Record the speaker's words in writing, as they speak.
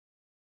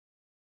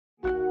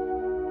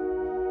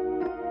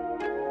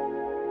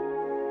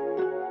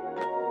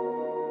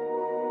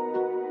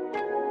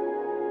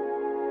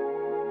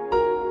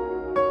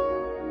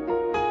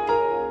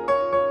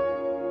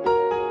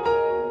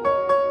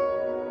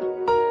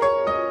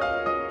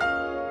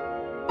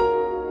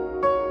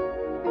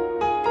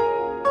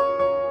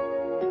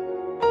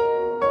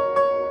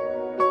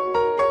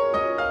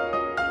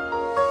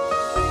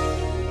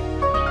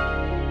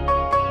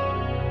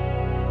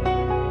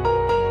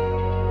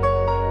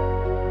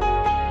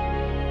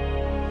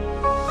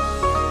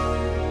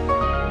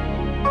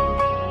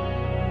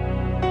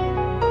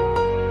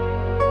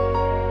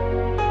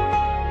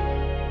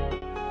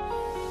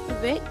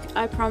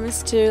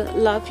promise to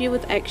love you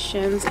with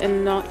actions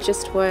and not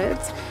just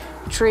words,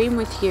 dream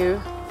with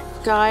you,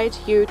 guide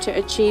you to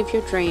achieve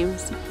your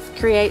dreams,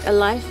 create a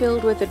life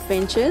filled with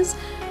adventures,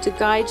 to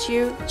guide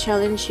you,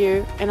 challenge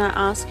you, and I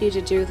ask you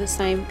to do the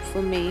same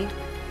for me.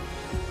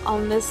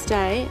 On this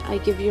day, I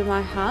give you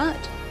my heart,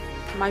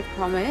 my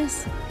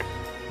promise.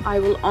 I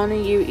will honor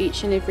you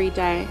each and every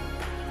day,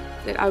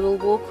 that I will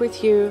walk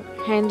with you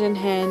hand in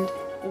hand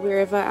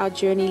wherever our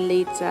journey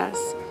leads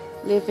us,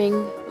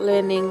 living,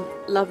 learning,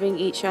 loving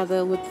each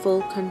other with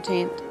full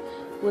content,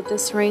 with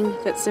this ring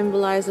that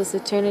symbolizes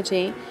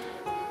eternity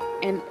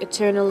and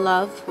eternal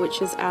love which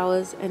is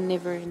ours and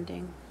never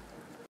ending.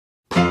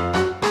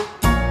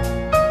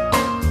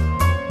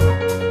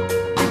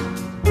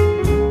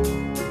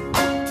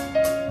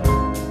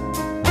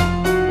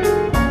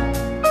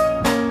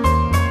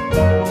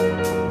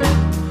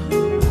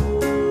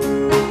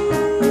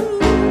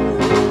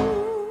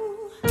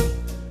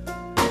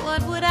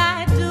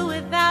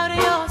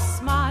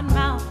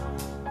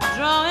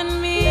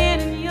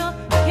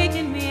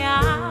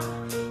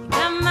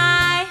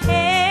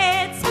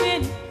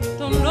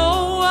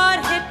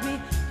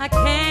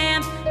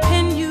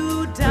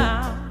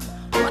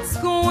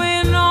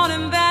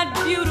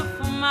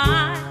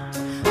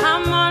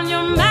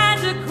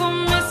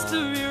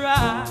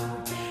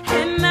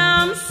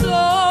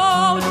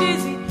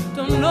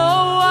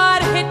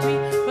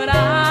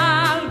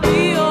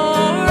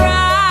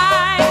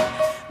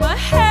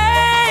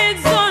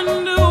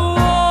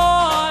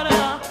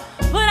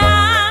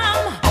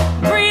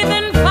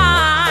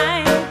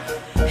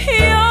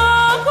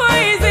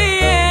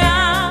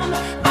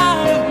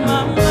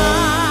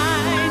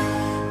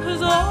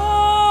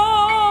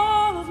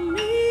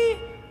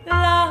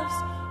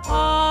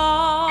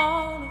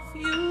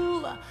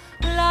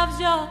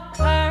 Your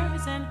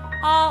curves and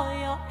all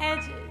your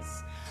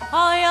edges,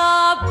 all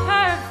your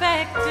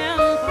perfect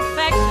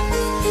imperfections.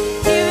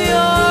 Give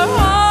your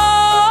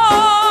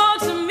all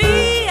to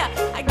me,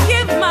 I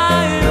give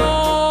my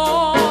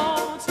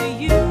all to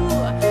you.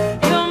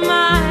 You're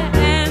my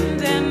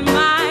end and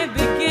my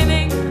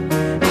beginning.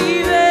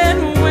 Even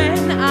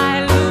when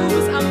I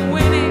lose, I'm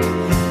winning,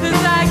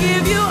 'cause I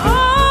give you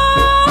all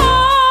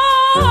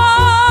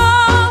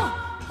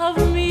of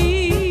me,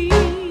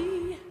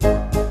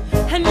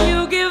 and you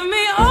give me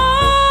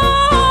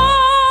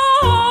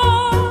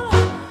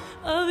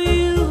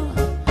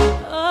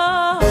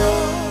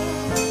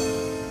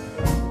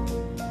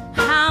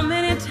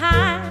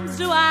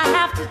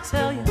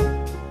tell you,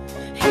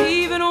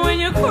 even when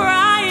you're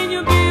crying,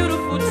 you're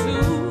beautiful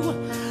too.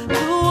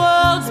 The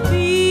world's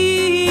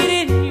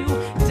beating you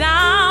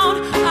down,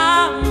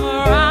 I'm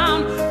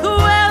around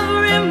through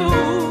every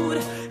mood.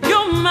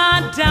 You're my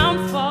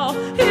downfall,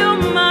 you're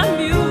my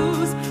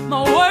muse,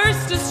 my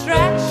worst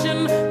distraction,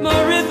 my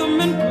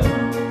rhythm and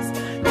blues.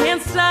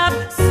 Can't stop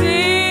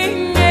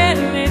singing,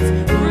 it's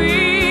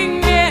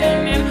ringing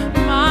in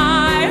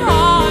my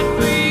heart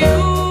for you.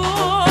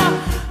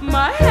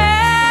 My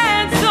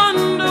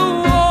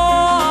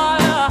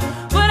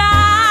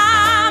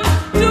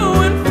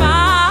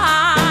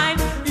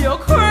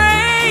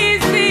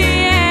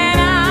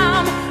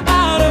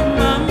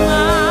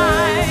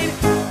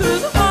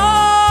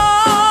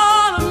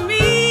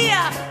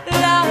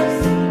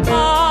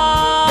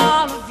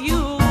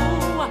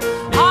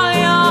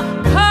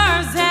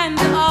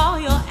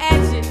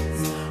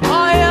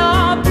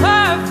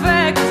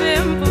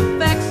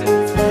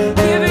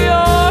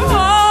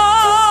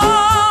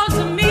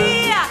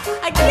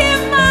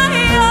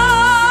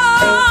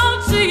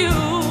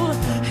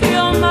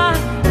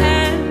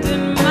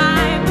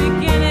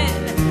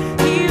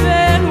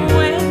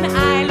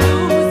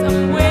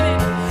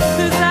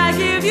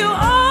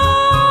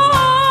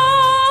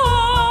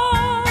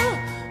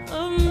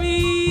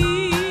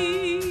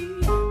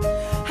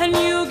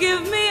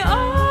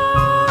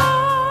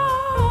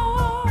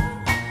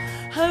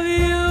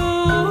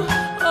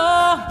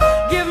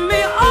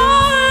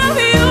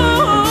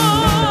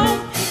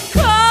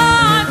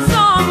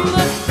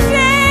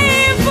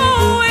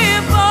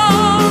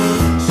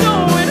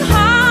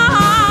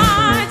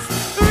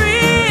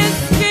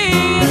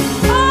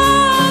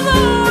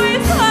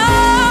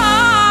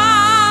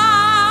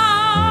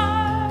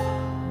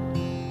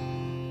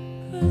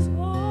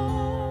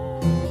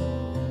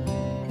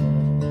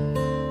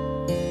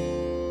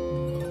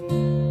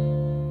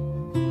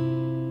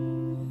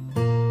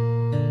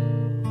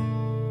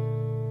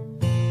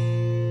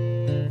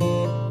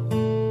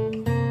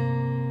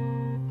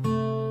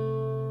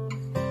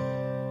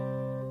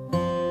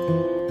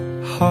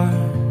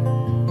heart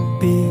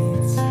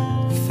beats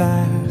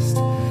fast,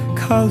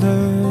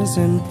 colors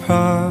and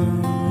promises.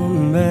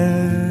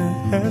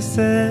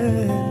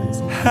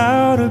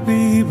 How to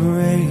be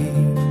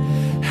brave,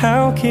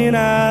 how can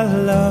I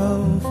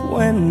love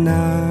when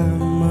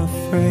I'm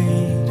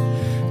afraid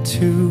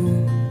to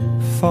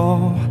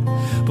fall?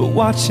 But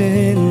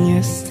watching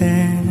you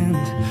stand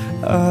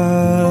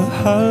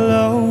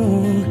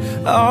alone,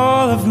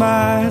 all of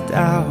my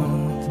doubt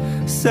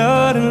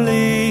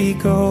suddenly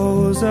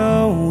goes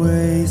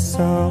away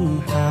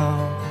somehow.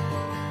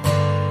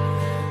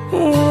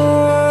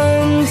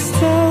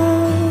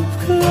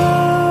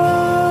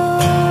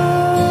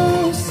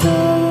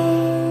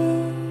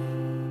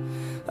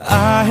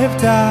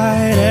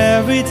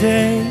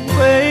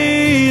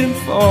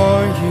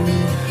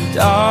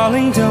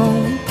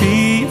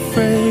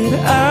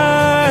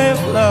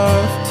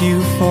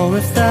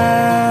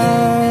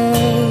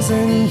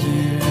 1,000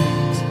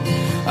 years.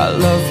 I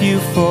love you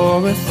for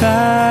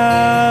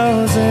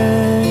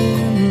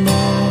 1,000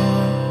 more.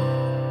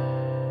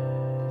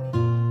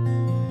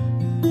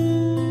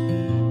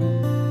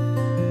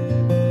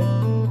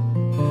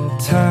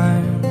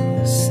 Time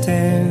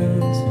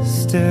stands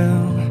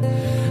still,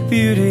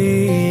 beauty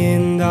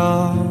in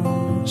all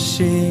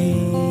she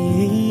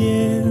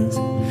is.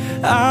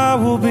 I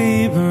will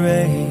be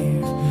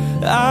brave,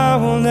 I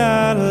will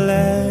not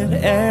let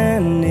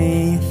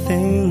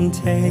anything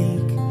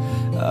take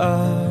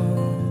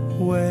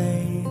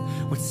away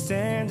what's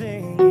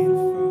standing in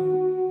front.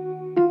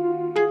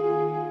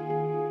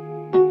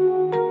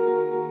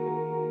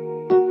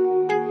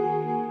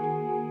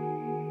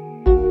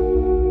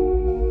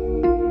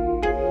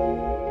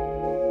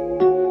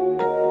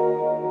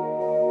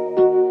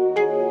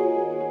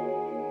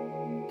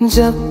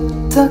 जब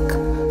तक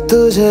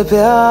तुझे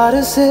प्यार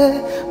से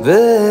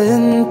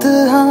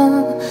बेइंतहा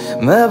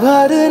मैं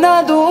भर ना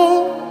दूं,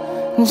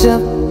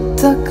 जब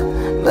तक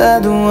मैं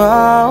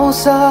दुआओं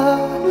सा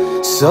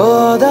 100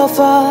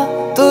 दफा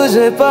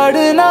तुझे पढ़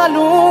ना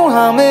लूं।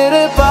 हाँ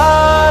मेरे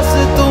पास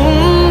तुम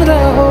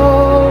रहो,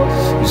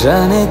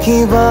 जाने की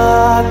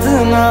बात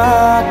ना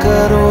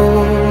करो,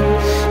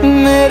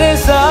 मेरे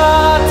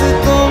साथ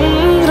तुम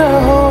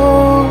रहो,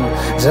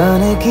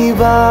 जाने की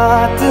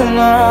बात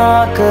ना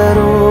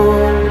करो।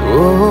 ओ,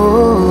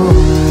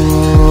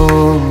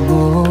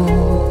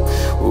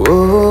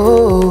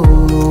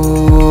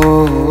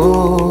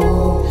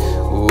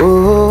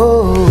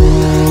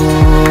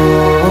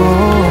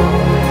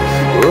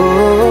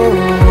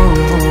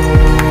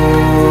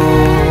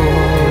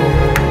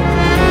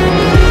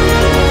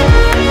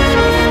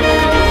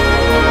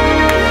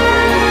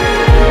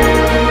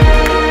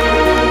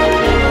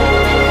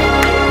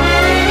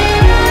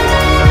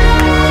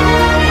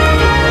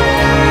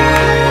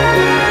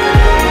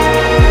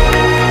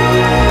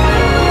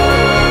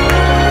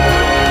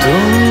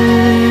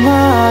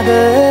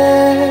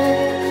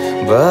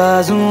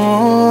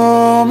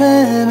 बाजुओं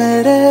में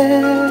मेरे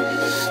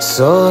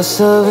 100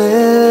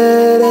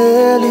 सवेरे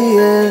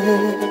लिए,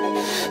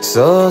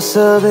 100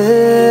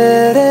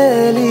 सवेरे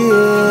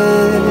लिए।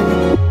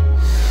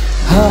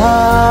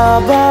 हाँ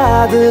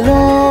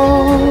बादलों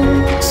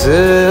से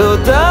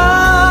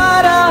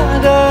उतारा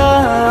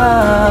गया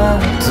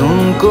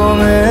तुमको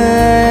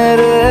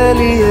मेरे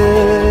लिए,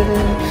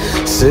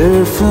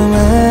 सिर्फ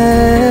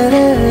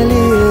मेरे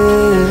लिए।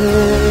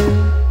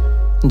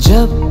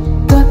 जब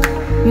तक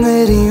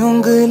मेरी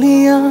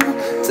उंगलियां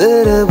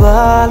तेरे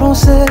बालों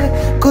से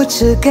कुछ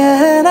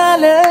कह ना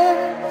ले,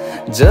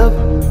 जब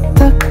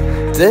तक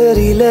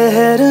तेरी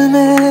लहर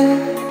में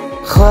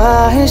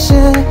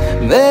ख्वाहिशें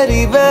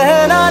मेरी बह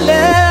ना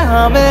ले।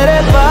 हाँ मेरे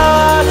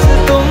पास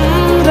तुम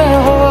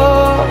रहो,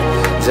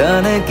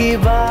 जाने की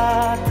बात